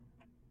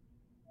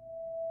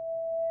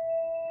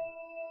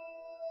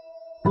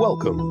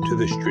Welcome to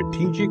The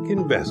Strategic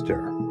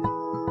Investor.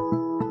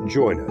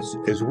 Join us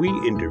as we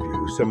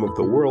interview some of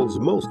the world's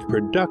most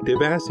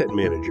productive asset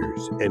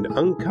managers and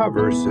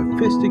uncover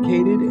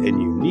sophisticated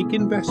and unique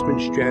investment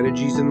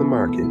strategies in the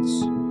markets.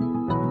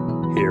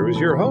 Here is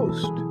your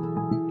host,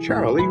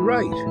 Charlie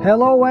Wright.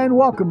 Hello and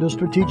welcome to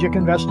Strategic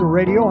Investor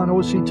Radio on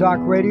OC Talk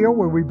Radio,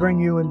 where we bring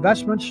you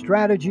investment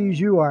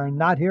strategies you are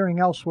not hearing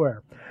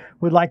elsewhere.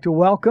 We'd like to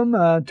welcome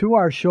to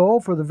our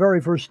show for the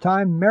very first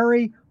time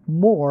Mary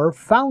Moore,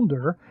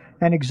 founder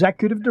and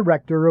executive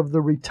director of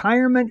the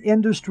Retirement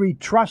Industry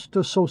Trust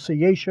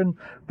Association,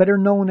 better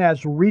known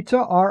as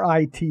RITA,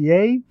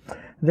 R-I-T-A.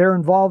 They're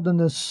involved in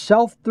the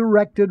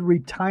self-directed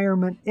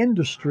retirement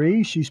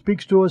industry. She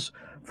speaks to us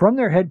from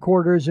their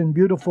headquarters in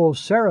beautiful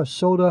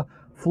Sarasota,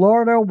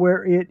 Florida,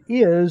 where it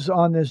is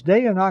on this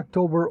day in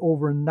October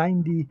over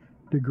 90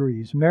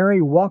 degrees.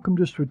 Mary, welcome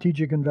to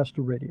Strategic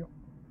Investor Radio.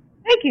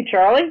 Thank you,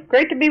 Charlie.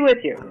 Great to be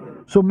with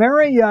you. So,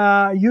 Mary,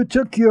 you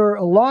took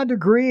your law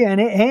degree and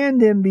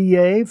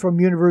MBA from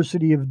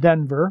University of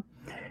Denver,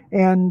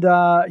 and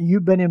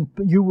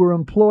you were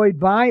employed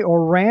by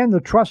or ran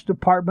the trust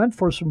department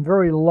for some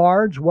very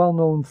large,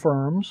 well-known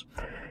firms,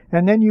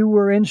 and then you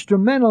were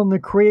instrumental in the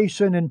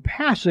creation and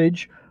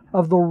passage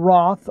of the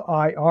Roth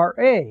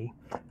IRA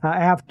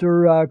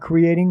after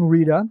creating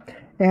RITA.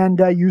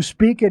 And you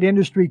speak at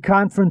industry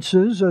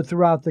conferences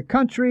throughout the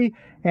country,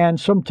 and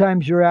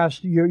sometimes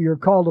you're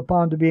called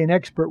upon to be an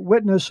expert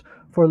witness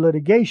for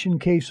litigation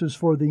cases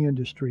for the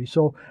industry.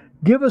 So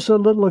give us a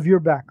little of your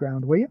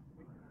background, will you?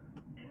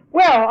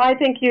 Well, I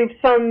think you've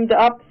summed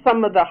up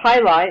some of the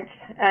highlights,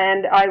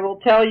 and I will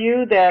tell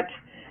you that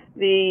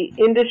the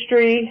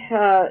industry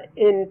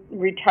in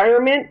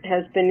retirement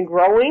has been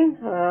growing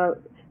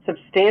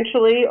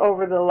substantially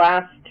over the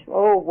last,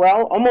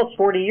 almost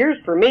 40 years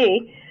for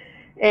me.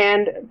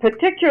 And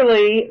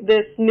particularly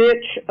this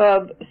niche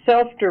of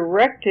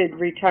self-directed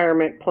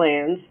retirement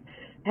plans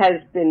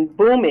has been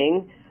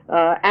booming.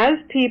 As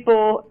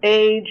people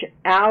age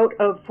out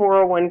of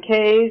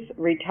 401ks,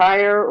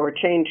 retire or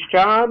change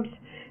jobs,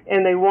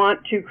 and they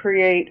want to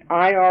create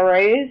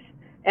IRAs,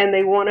 and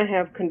they want to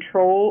have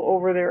control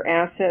over their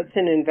assets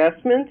and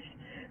investments,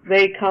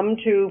 they come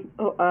to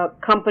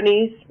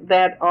companies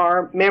that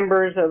are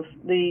members of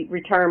the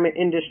Retirement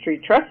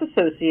Industry Trust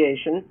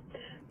Association,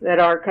 that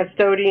are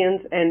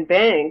custodians and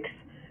banks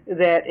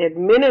that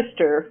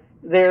administer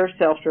their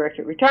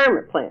self-directed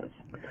retirement plans.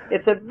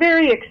 It's a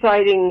very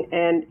exciting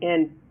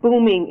and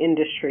booming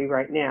industry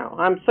right now.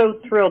 I'm so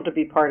thrilled to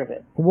be part of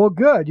it. Well,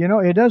 good. You know,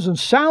 it doesn't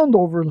sound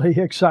overly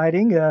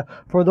exciting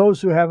for those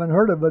who haven't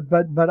heard of it,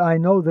 but I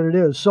know that it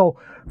is. So,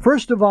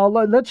 first of all,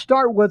 let's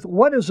start with,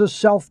 what is a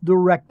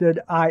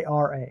self-directed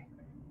IRA?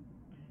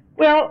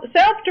 Well,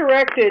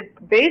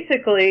 self-directed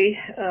basically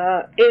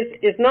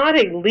is not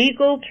a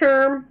legal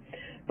term,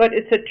 but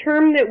it's a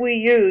term that we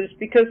use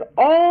because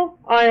all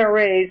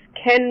IRAs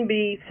can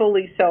be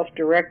fully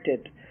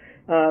self-directed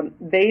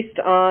based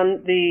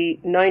on the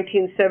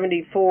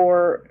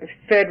 1974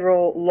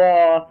 federal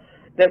law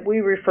that we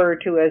refer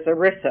to as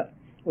ERISA,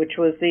 which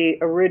was the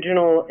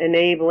original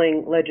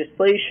enabling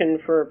legislation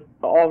for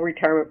all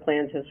retirement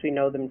plans as we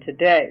know them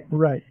today.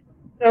 Right.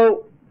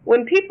 So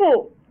when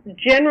people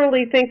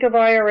generally think of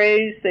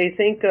IRAs, they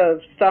think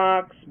of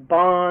stocks,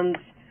 bonds,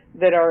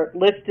 that are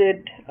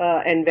listed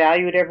and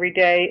valued every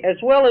day, as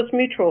well as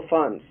mutual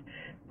funds.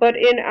 But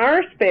in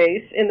our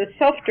space, in the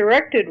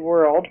self-directed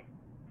world,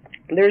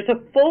 there's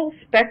a full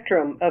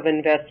spectrum of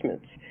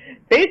investments.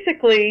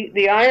 Basically,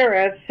 the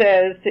IRS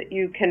says that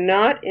you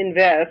cannot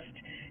invest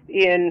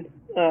in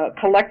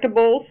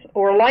collectibles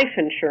or life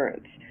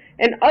insurance.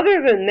 And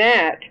other than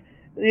that,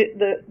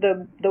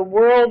 the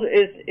world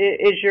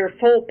is your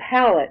full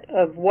palette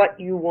of what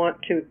you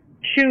want to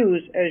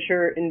choose as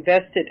your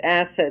invested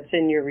assets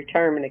in your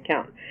retirement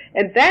account.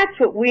 And that's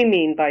what we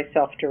mean by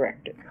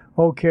self-directed.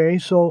 Okay,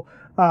 so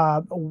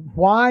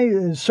why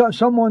is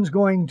someone's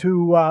going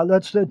to,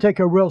 let's take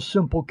a real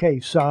simple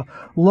case,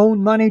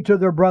 loan money to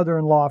their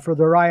brother-in-law for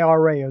their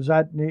IRA. Is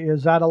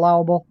that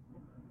allowable?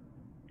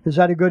 Is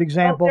that a good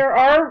example?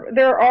 Well,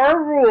 there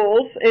are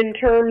rules in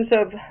terms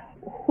of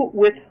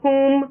with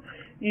whom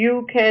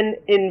you can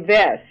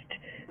invest.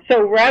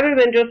 So rather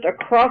than just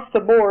across the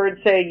board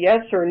say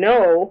yes or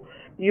no,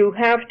 you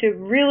have to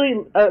really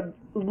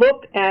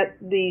look at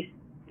the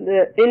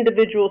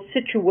individual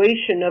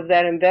situation of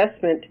that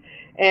investment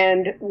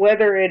and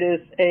whether it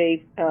is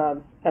a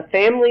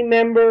family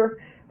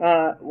member,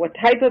 what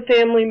type of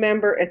family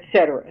member,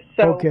 etc.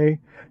 So, okay.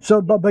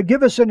 So, but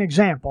give us an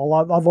example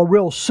of a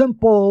real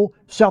simple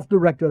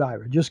self-directed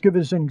IRA. Just give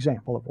us an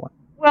example of one.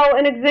 Well,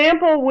 an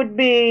example would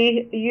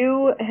be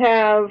you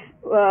have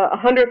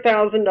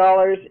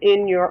 $100,000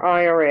 in your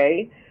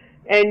IRA,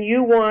 and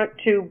you want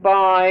to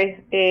buy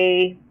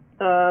a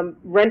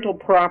rental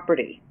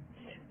property.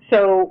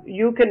 So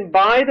you can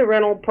buy the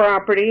rental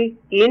property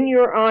in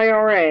your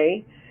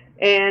IRA,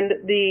 and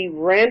the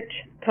rent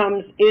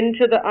comes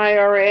into the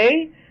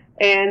IRA,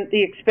 and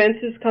the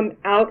expenses come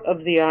out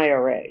of the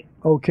IRA.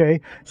 Okay,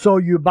 so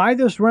you buy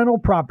this rental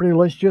property,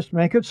 let's just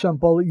make it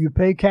simple, you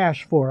pay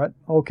cash for it,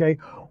 okay.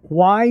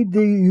 Why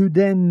do you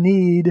then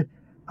need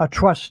a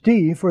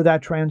trustee for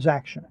that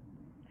transaction?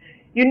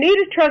 You need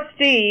a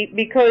trustee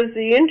because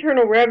the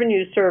Internal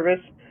Revenue Service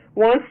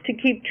wants to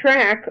keep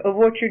track of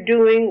what you're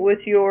doing with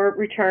your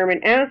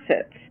retirement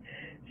assets.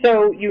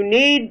 So you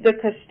need the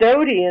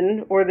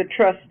custodian or the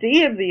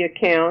trustee of the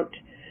account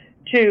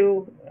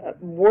to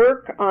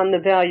work on the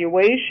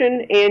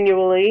valuation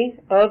annually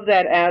of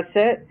that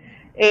asset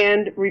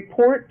and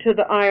report to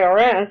the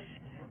IRS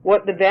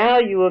what the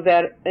value of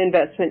that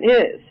investment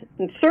is.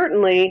 And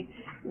certainly,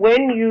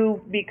 when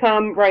you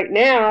become, right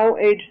now,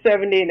 age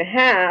 70 and a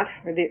half,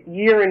 or the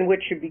year in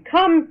which you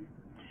become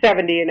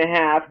 70 and a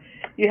half,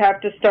 you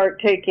have to start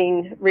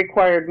taking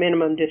required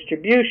minimum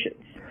distributions.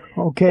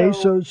 Okay,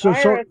 so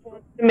IRS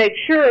wants to make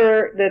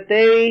sure that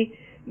they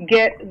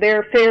get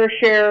their fair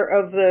share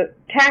of the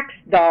tax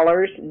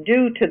dollars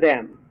due to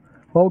them.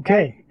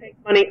 Okay. Take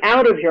money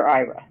out of your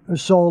IRA.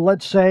 So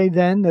let's say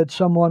then that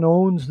someone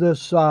owns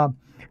this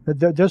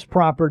this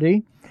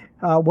property.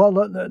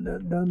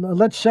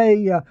 Let's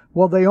say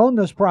they own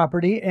this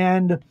property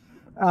and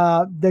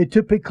they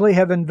typically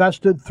have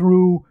invested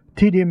through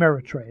TD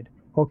Ameritrade.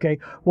 Okay.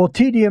 Well,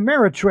 TD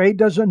Ameritrade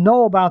doesn't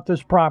know about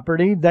this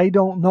property. They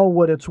don't know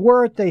what it's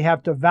worth. They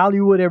have to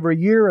value it every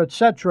year,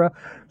 etc.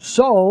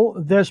 So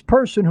this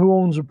person who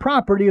owns a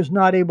property is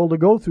not able to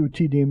go through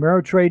TD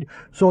Ameritrade.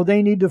 So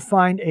they need to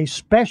find a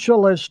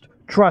specialist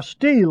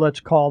trustee,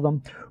 let's call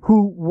them,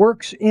 who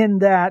works in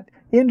that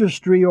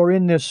industry or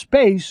in this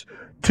space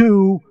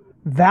to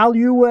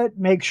value it,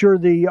 make sure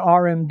the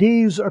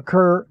RMDs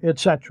occur,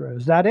 etc.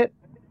 Is that it?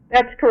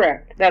 That's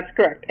correct. That's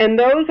correct. And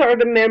those are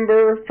the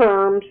member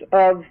firms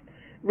of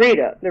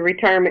RITA, the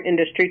Retirement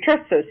Industry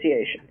Trust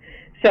Association.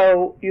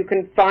 So you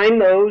can find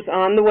those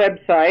on the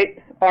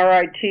website,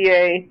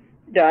 rita.org,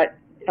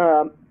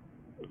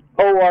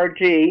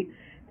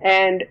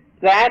 and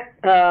that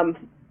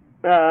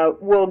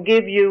will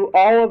give you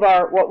all of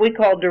our, what we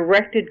call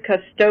directed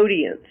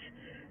custodians.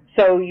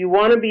 So you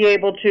want to be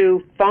able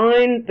to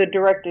find the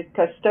directed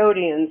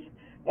custodians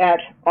at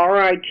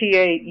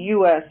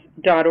ritaus.org.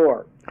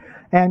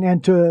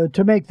 And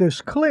to make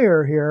this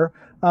clear here,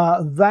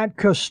 that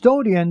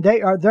custodian,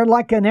 they're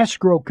like an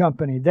escrow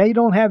company. They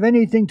don't have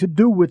anything to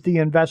do with the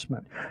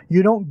investment.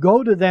 You don't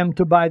go to them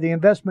to buy the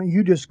investment.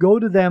 You just go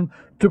to them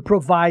to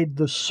provide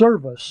the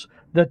service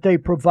that they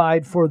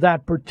provide for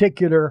that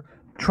particular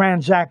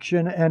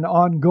transaction and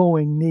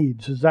ongoing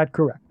needs. Is that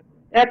correct?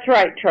 That's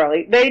right,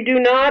 Charlie. They do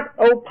not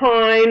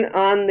opine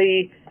on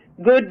the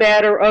good,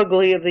 bad, or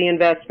ugly of the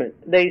investment.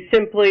 They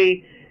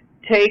simply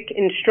take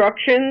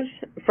instructions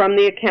from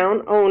the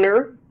account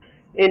owner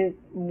in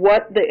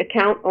what the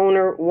account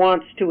owner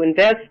wants to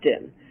invest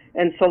in.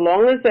 And so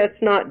long as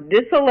that's not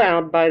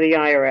disallowed by the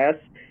IRS,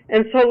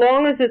 and so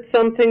long as it's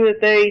something that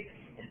they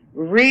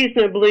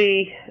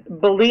reasonably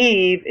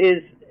believe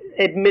is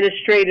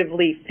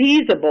administratively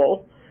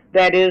feasible,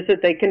 that is,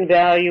 that they can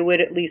value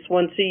it at least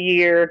once a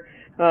year,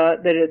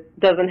 that it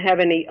doesn't have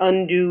any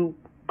undue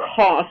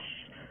costs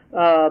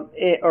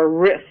or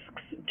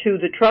risks to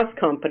the trust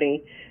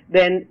company,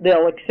 then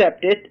they'll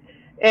accept it.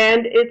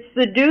 And it's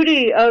the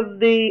duty of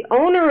the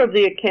owner of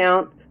the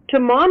account to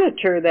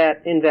monitor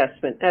that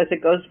investment as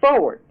it goes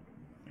forward.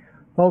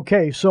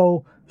 Okay,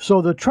 so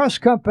the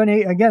trust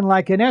company, again,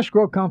 like an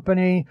escrow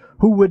company,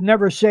 who would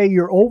never say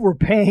you're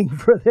overpaying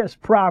for this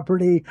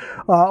property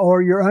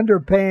or you're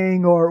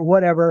underpaying or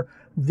whatever,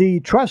 the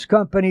trust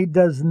company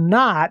does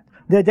not.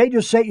 They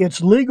just say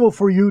it's legal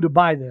for you to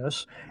buy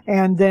this,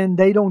 and then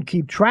they don't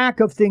keep track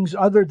of things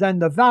other than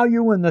the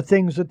value and the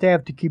things that they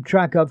have to keep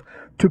track of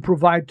to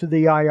provide to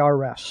the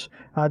IRS.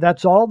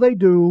 That's all they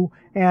do,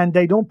 and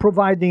they don't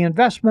provide the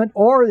investment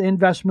or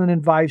investment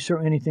advice or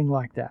anything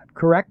like that,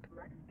 correct?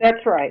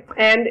 That's right.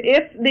 And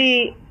if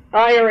the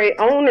IRA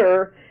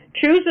owner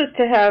chooses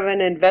to have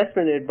an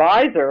investment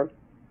advisor,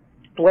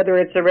 whether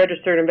it's a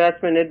registered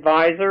investment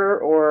advisor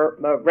or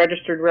a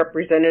registered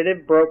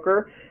representative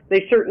broker,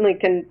 they certainly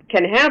can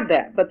have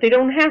that, but they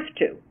don't have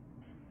to.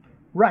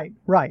 Right.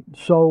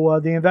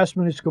 So the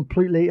investment is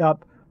completely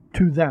up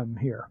to them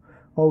here.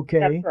 Okay.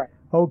 That's right.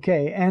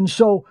 Okay. And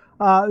so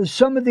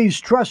some of these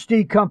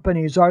trustee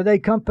companies, are they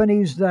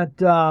companies that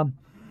some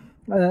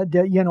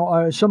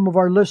of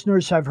our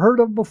listeners have heard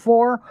of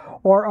before,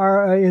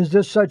 or is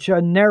this such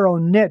a narrow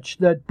niche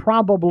that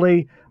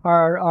probably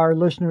our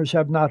listeners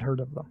have not heard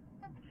of them?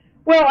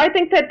 Well, I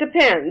think that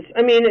depends.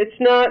 I mean, it's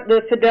not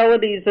the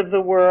Fidelities of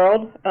the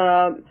world,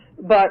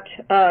 but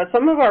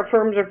some of our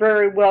firms are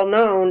very well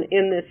known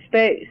in this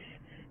space.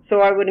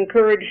 So I would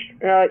encourage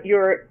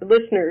your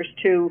listeners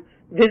to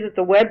visit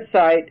the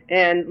website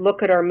and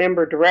look at our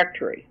member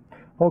directory.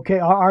 Okay,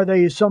 are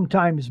they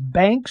sometimes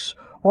banks,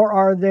 or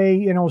are they,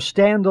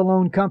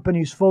 standalone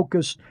companies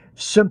focused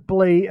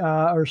simply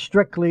or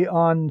strictly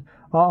on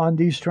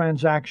these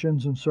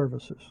transactions and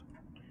services?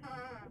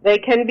 They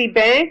can be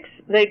banks.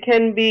 They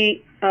can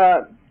be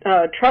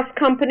trust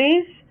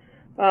companies.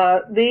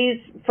 These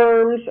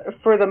firms,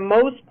 for the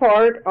most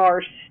part,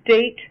 are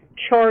state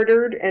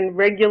chartered and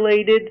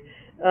regulated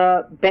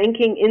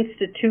banking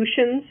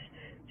institutions.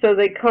 So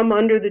they come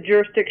under the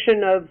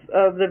jurisdiction of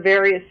the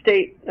various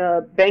state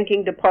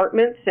banking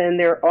departments, and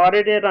they're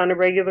audited on a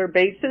regular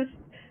basis.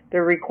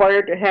 They're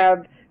required to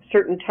have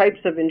certain types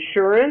of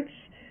insurance.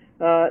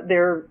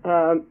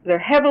 They're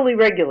heavily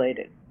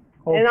regulated.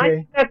 Okay. And I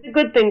think that's a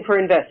good thing for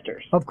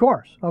investors. Of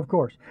course, of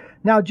course.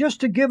 Now,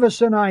 just to give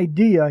us an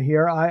idea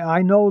here,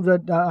 I know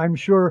that I'm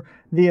sure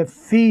the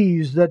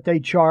fees that they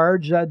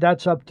charge,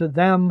 that's up to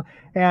them,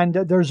 and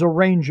there's a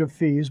range of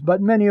fees.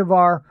 But many of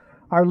our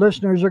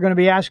listeners are going to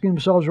be asking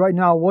themselves right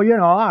now,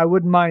 well, I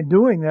wouldn't mind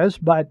doing this,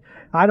 but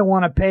I don't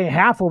want to pay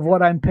half of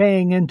what I'm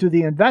paying into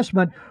the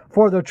investment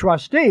for the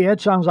trustee.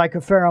 It sounds like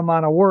a fair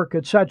amount of work,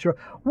 etc.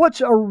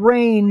 What's a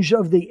range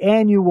of the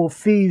annual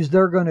fees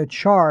they're going to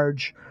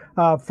charge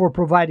for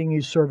providing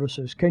these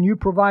services? Can you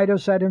provide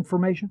us that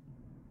information?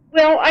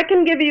 Well, I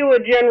can give you a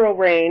general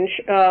range.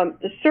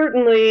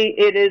 Certainly,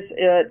 it is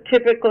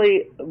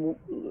typically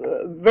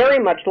very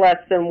much less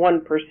than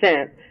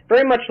 1%,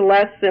 very much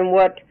less than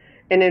what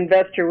an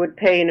investor would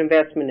pay an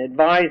investment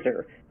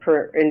advisor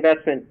for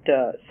investment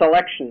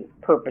selection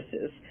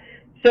purposes.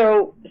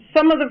 So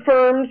some of the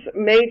firms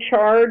may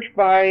charge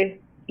by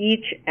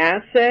each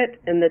asset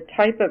and the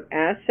type of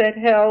asset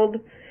held.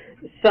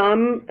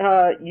 Some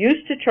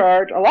used to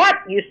charge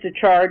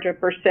a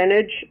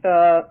percentage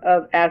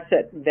of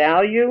asset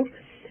value,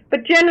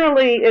 but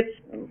generally it's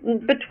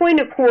between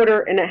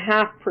 1/4 and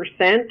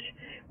 1/2%,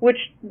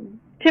 which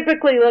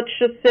typically, let's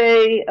just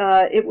say,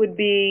 it would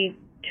be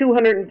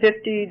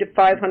 $250 to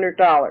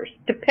 $500,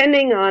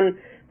 depending on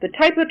the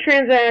type of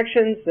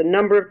transactions, the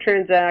number of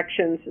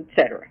transactions,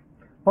 etc.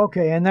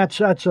 Okay, and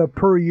that's a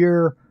per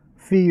year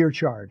fee or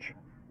charge.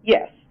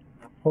 Yes.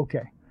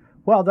 Okay.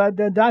 Well,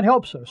 that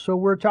helps us. So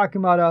we're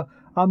talking about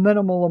a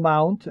minimal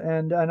amount,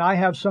 and I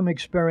have some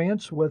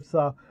experience with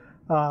some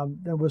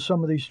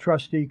of these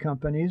trustee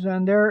companies,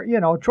 and they're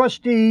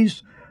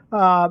trustees.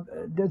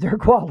 They're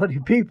quality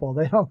people.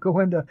 They don't go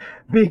into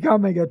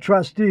becoming a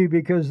trustee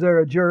because they're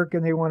a jerk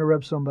and they want to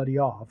rip somebody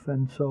off.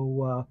 And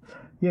so,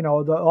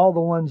 all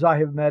the ones I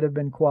have met have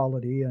been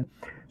quality. And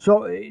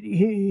so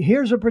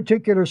here's a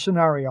particular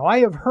scenario. I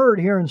have heard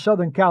here in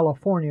Southern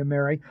California,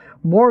 Mary,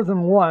 more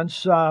than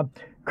once,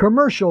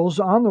 commercials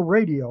on the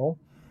radio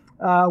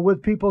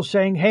with people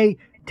saying, hey,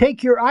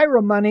 take your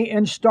IRA money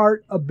and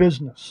start a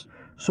business.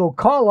 So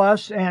call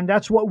us, and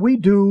that's what we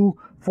do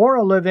for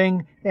a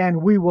living,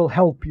 and we will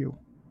help you.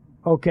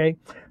 Okay?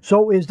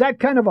 So is that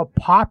kind of a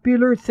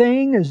popular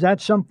thing? Is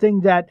that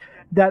something that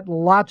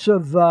lots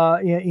of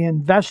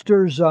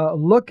investors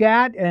look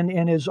at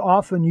and is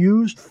often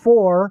used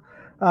for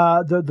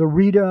the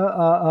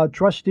RITA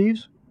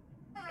trustees?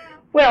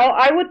 Well,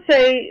 I would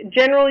say,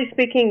 generally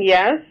speaking,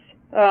 yes.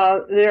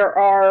 There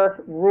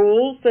are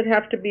rules that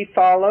have to be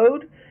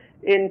followed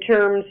in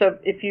terms of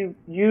if you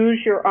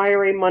use your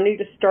IRA money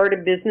to start a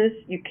business,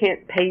 you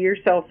can't pay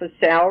yourself a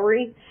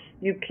salary.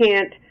 You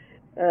can't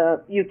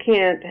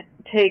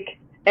take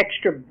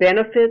extra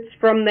benefits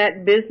from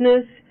that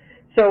business.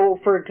 So,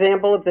 for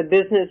example, if the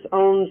business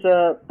owns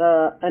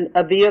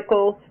a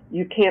vehicle,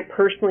 you can't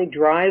personally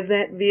drive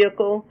that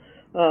vehicle.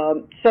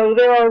 So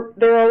there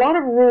are a lot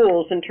of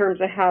rules in terms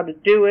of how to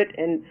do it,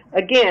 and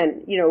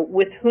again,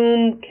 with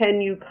whom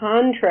can you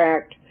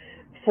contract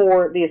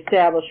for the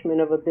establishment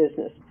of a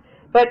business?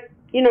 But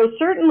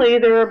certainly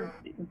there are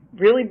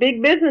really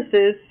big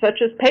businesses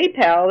such as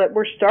PayPal that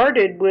were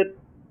started with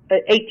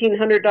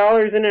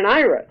 $1,800 in an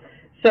IRA.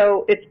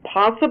 So it's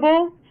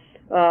possible.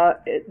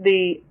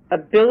 The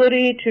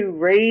ability to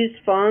raise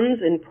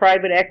funds in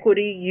private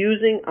equity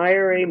using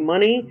IRA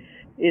money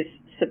is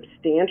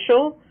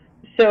substantial.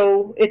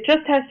 So it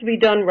just has to be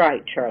done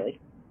right, Charlie.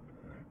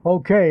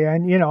 Okay,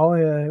 and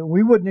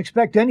we wouldn't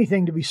expect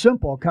anything to be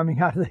simple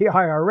coming out of the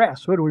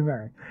IRS, would we,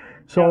 Mary?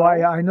 So no.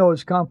 I know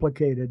it's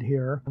complicated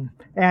here.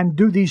 And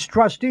do these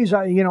trustees,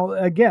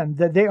 again,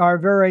 that they are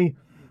very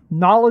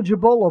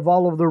knowledgeable of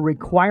all of the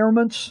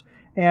requirements,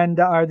 and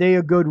are they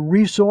a good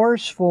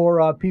resource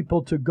for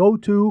people to go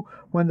to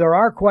when there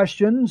are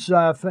questions?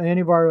 If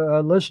any of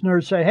our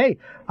listeners say, hey,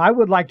 I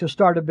would like to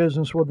start a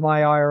business with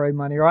my IRA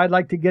money, or I'd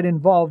like to get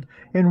involved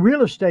in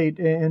real estate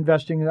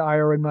investing in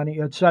IRA money,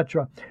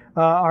 etc.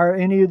 Are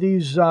any of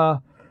these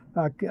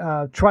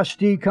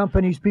trustee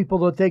companies people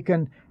that they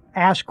can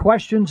ask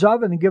questions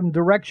of and give them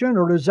direction,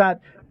 or does that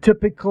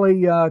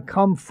typically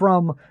come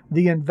from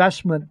the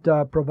investment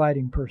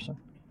providing person?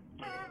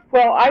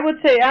 Well, I would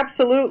say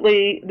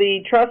absolutely.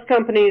 The trust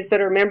companies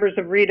that are members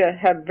of RITA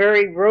have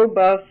very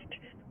robust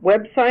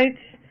websites.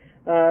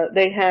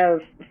 They have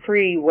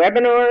free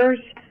webinars.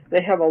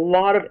 They have a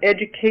lot of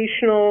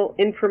educational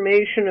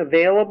information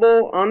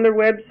available on their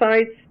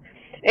websites.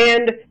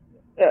 And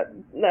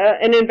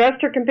an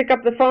investor can pick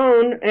up the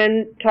phone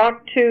and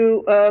talk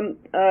to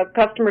a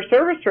customer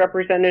service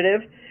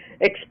representative,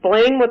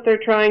 explain what they're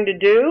trying to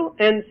do,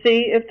 and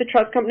see if the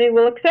trust company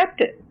will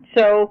accept it.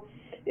 So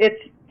it's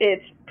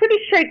pretty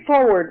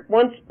straightforward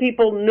once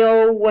people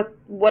know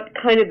what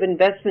kind of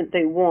investment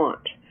they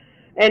want.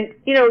 And,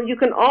 you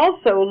can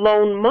also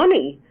loan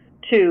money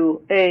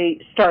to a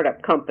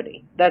startup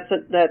company. That's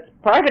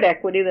private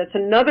equity. That's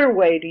another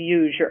way to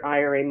use your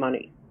IRA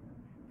money.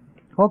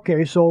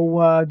 Okay,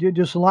 so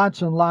just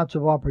lots and lots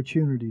of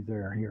opportunity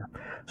there here.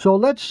 So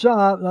let's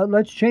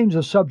change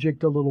the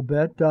subject a little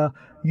bit.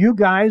 You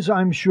guys,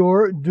 I'm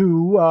sure,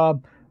 do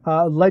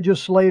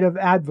legislative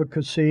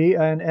advocacy,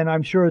 and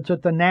I'm sure it's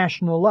at the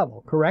national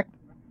level, correct?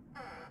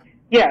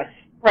 Yes,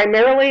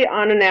 primarily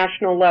on a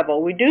national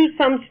level. We do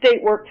some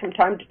state work from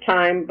time to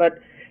time, but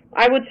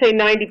I would say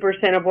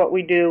 90% of what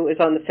we do is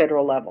on the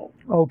federal level.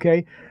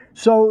 Okay,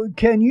 so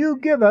can you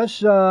give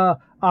us a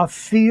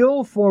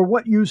feel for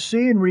what you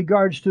see in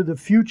regards to the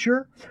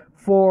future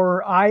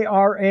for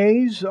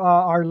IRAs?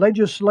 Are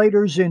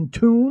legislators in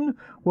tune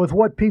with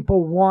what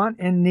people want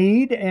and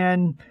need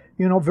and,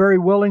 very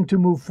willing to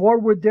move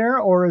forward there?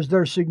 Or is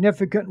there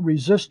significant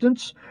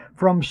resistance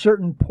from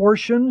certain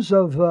portions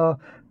of the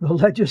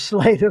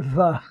legislative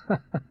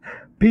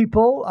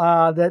people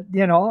that,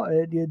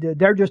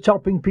 they're just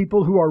helping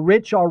people who are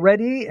rich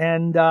already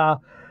and,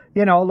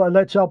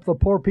 let's help the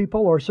poor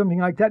people or something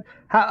like that?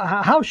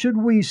 How should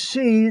we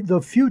see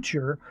the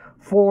future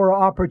for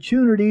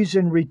opportunities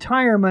in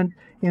retirement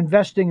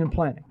investing and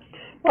planning?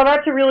 Well,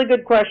 that's a really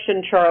good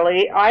question,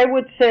 Charlie. I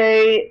would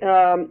say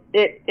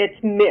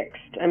it's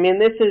mixed. I mean,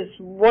 this is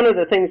one of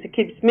the things that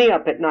keeps me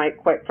up at night,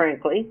 quite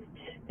frankly,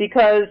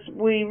 because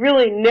we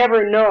really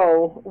never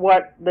know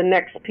what the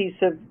next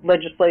piece of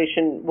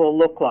legislation will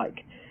look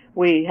like.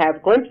 We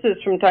have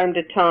glimpses from time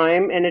to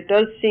time, and it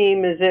does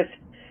seem as if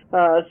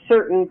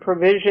certain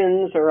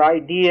provisions or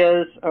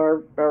ideas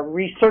are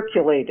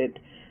recirculated.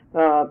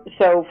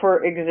 So,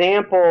 for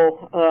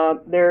example,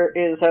 there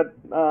is a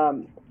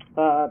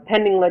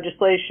pending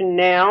legislation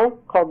now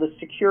called the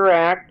Secure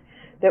Act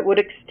that would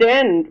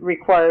extend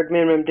required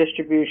minimum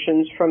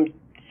distributions from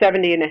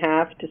 70 and a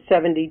half to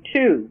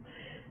 72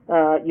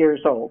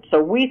 years old.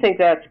 So we think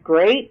that's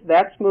great.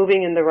 That's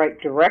moving in the right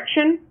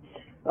direction.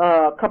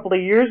 A couple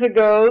of years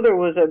ago, there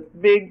was a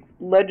big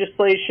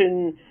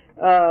legislation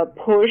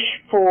push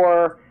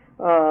for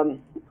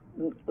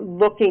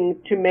looking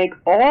to make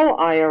all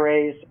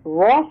IRAs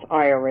Roth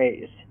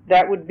IRAs.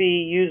 That would be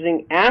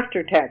using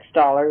after-tax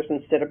dollars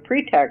instead of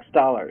pre-tax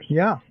dollars.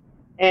 Yeah.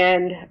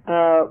 And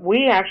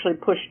we actually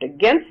pushed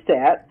against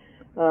that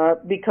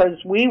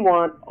because we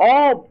want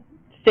all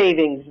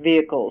savings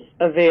vehicles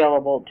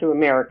available to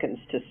Americans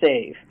to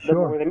save. Sure. The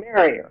more the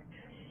merrier.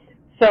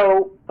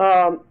 So,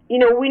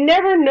 we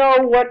never know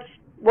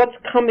what's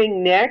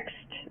coming next.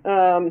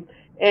 And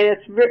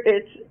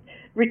it's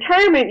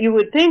retirement, you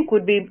would think,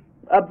 would be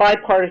a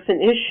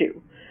bipartisan issue.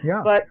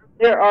 Yeah. But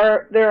there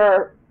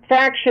are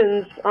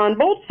factions on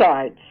both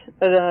sides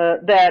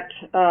that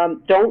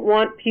don't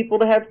want people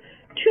to have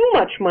too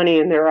much money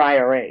in their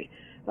IRA.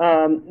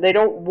 They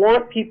don't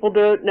want people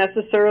to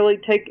necessarily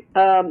take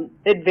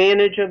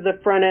advantage of the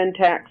front-end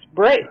tax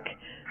break,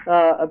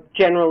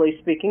 generally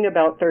speaking,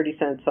 about 30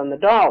 cents on the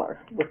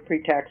dollar with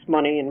pre-tax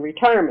money and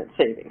retirement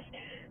savings.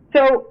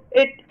 So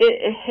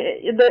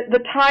the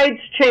tides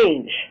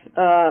change,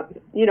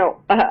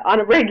 on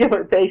a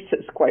regular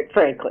basis, quite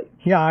frankly.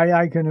 Yeah,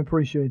 I can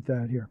appreciate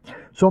that here.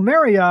 So,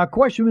 Mary, a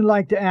question we'd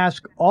like to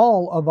ask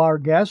all of our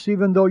guests,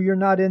 even though you're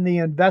not in the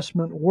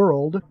investment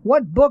world.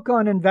 What book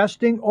on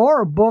investing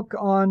or a book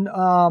on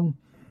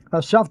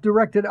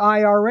self-directed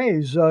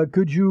IRAs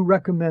could you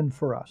recommend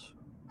for us?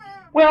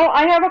 Well,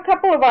 I have a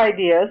couple of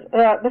ideas.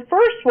 The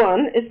first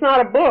one is not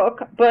a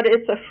book, but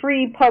it's a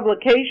free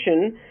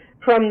publication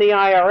from the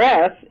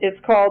IRS. It's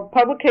called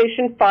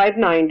Publication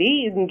 590.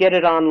 You can get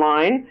it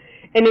online.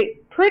 And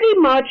it pretty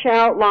much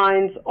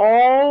outlines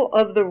all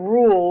of the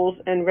rules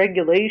and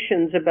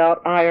regulations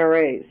about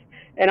IRAs.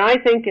 And I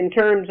think in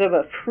terms of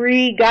a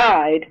free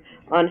guide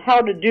on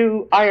how to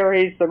do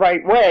IRAs the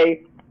right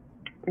way,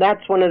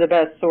 that's one of the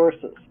best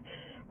sources.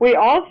 We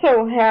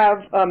also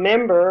have a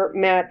member,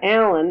 Matt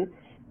Allen,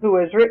 who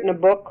has written a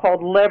book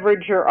called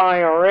Leverage Your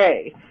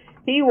IRA.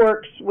 He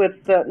works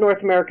with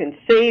North American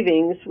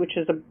Savings, which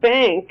is a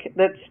bank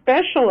that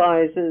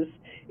specializes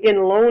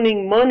in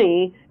loaning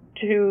money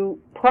to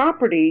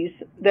properties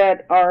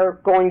that are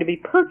going to be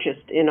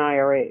purchased in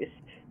IRAs.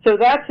 So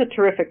that's a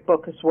terrific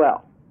book as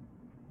well.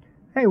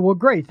 Hey, well,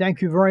 great.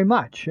 Thank you very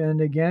much. And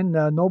again,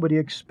 nobody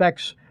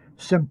expects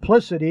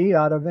simplicity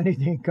out of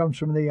anything that comes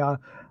from the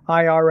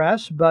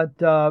IRS, but,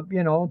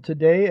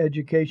 today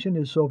education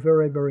is so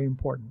very, very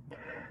important.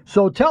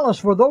 So tell us,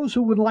 for those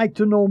who would like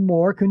to know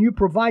more, can you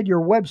provide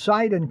your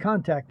website and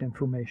contact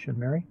information,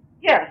 Mary?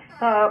 Yes.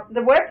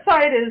 The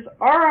website is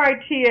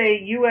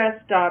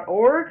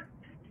ritaus.org,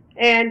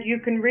 and you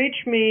can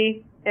reach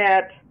me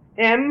at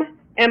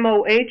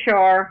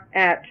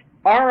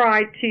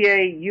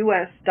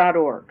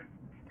mohr@ritaus.org.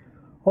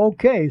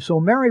 Okay. So,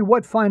 Mary,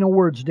 what final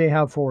words do you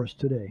have for us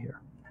today here?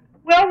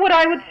 Well, what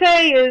I would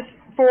say is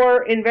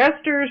for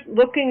investors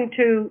looking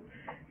to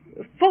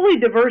fully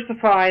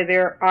diversify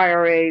their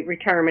IRA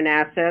retirement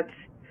assets,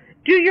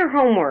 do your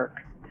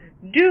homework.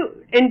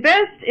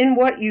 Invest in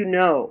what you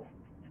know.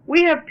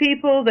 We have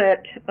people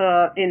that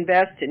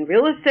invest in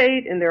real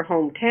estate in their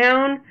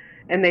hometown,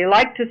 And they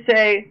like to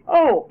say,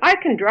 oh, I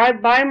can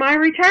drive by my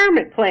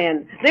retirement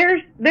plan.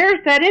 There's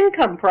that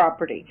income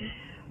property.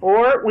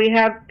 Or we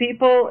have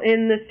people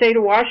in the state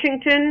of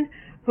Washington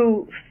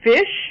who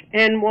fish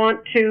and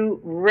want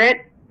to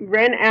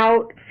rent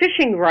out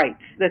fishing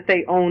rights that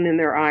they own in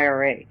their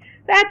IRA.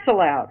 That's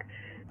allowed.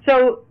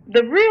 So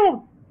the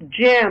real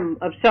gem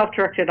of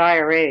self-directed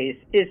IRAs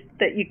is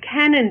that you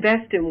can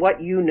invest in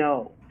what you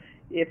know.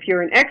 If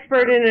you're an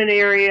expert in an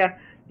area,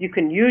 you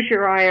can use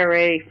your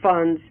IRA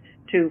funds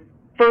to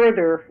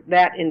further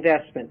that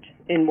investment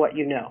in what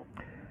you know.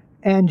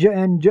 And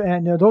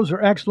those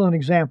are excellent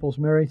examples,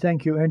 Mary.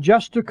 Thank you. And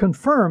just to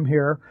confirm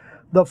here,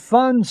 the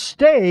funds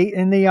stay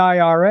in the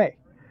IRA.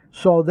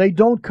 So they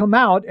don't come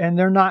out and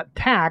they're not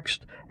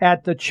taxed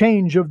at the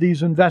change of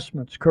these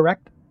investments,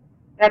 correct?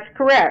 That's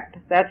correct.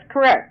 That's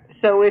correct.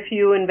 So if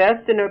you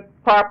invest in a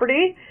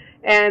property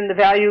and the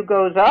value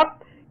goes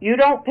up, you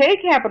don't pay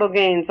capital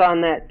gains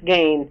on that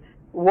gain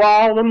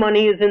while the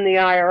money is in the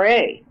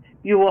IRA.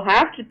 You will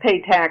have to pay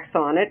tax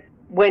on it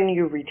when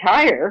you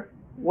retire,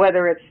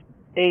 whether it's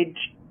age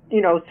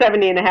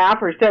 70 and a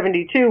half or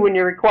 72 when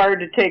you're required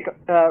to take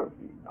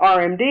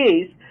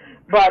RMDs,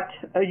 but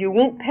you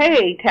won't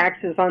pay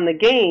taxes on the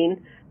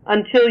gain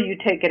until you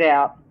take it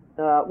out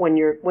when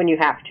you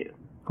have to.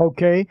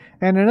 Okay.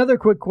 And another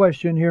quick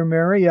question here,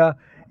 Mary.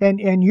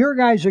 And your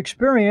guys'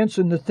 experience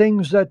and the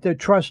things that the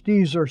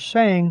trustees are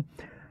saying,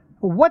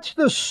 what's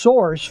the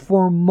source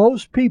for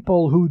most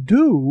people who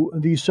do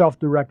these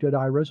self-directed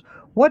IRAs?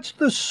 What's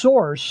the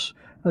source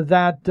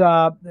that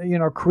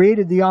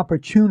created the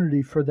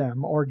opportunity for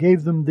them or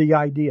gave them the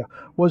idea?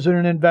 Was it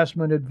an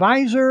investment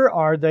advisor?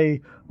 Are they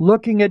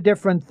looking at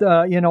different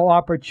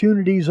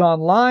opportunities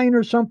online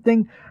or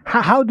something?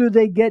 How do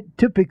they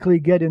typically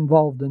get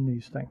involved in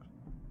these things?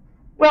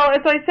 Well,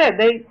 as I said,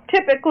 they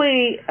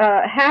typically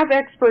have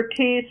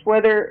expertise,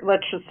 whether,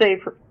 let's just say,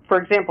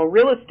 for example,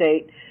 real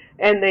estate,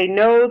 and they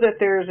know that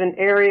there's an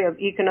area of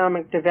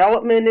economic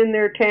development in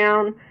their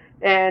town,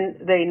 and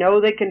they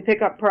know they can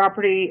pick up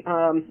property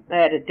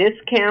at a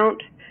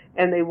discount,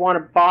 and they want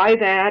to buy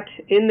that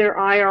in their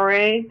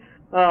IRA.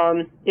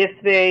 If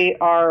they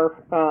are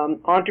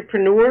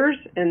entrepreneurs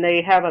and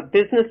they have a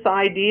business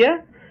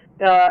idea,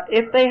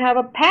 if they have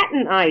a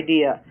patent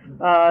idea,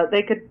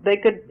 they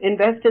could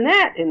invest in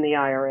that in the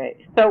IRA.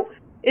 So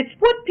it's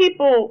what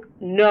people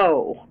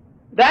know.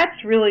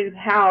 That's really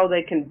how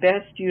they can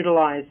best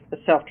utilize a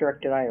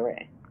self-directed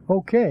IRA.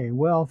 Okay,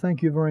 well,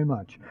 thank you very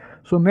much.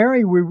 So,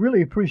 Mary, we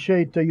really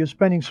appreciate you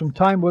spending some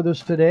time with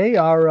us today.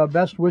 Our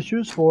best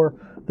wishes for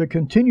the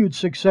continued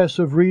success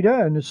of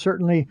RITA, and it's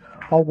certainly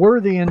a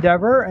worthy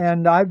endeavor.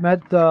 And I've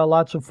met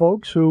lots of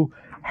folks who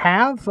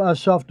have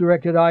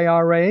self-directed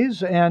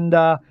IRAs and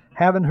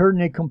haven't heard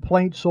any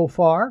complaints so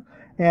far.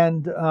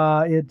 And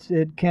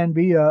it can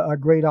be a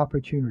great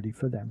opportunity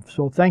for them.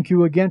 So thank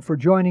you again for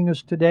joining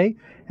us today,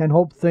 and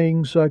hope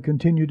things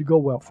continue to go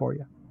well for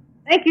you.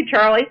 Thank you,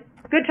 Charlie.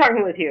 Good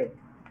talking with you.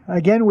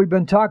 Again, we've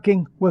been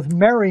talking with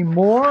Mary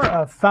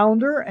Moore,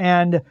 founder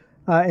and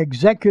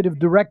executive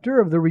director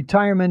of the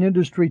Retirement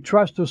Industry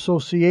Trust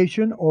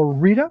Association, or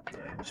RITA.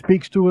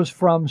 Speaks to us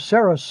from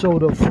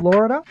Sarasota,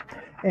 Florida.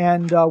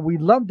 And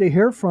we'd love to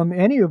hear from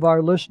any of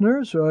our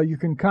listeners. You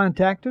can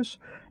contact us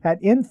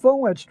at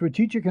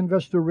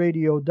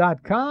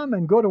info@strategicinvestorradio.com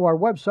and go to our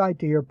website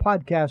to hear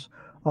podcasts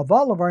of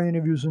all of our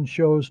interviews and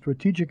shows,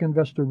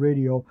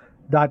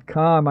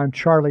 strategicinvestorradio.com. I'm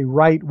Charlie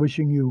Wright,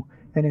 wishing you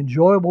an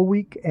enjoyable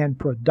week and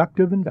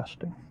productive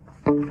investing.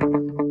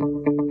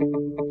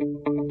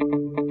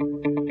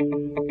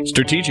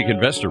 Strategic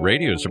Investor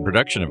Radio is a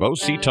production of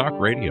OC Talk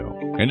Radio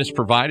and is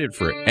provided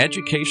for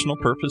educational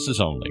purposes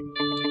only.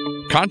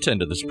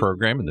 Content of this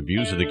program and the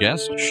views of the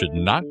guests should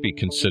not be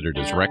considered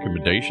as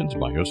recommendations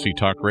by OC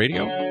Talk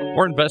Radio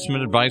or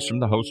investment advice from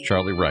the host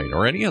Charlie Wright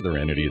or any other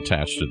entity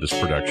attached to this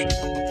production.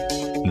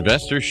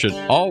 Investors should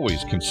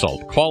always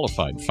consult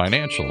qualified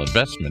financial,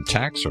 investment,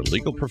 tax, or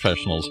legal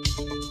professionals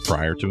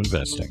prior to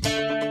investing.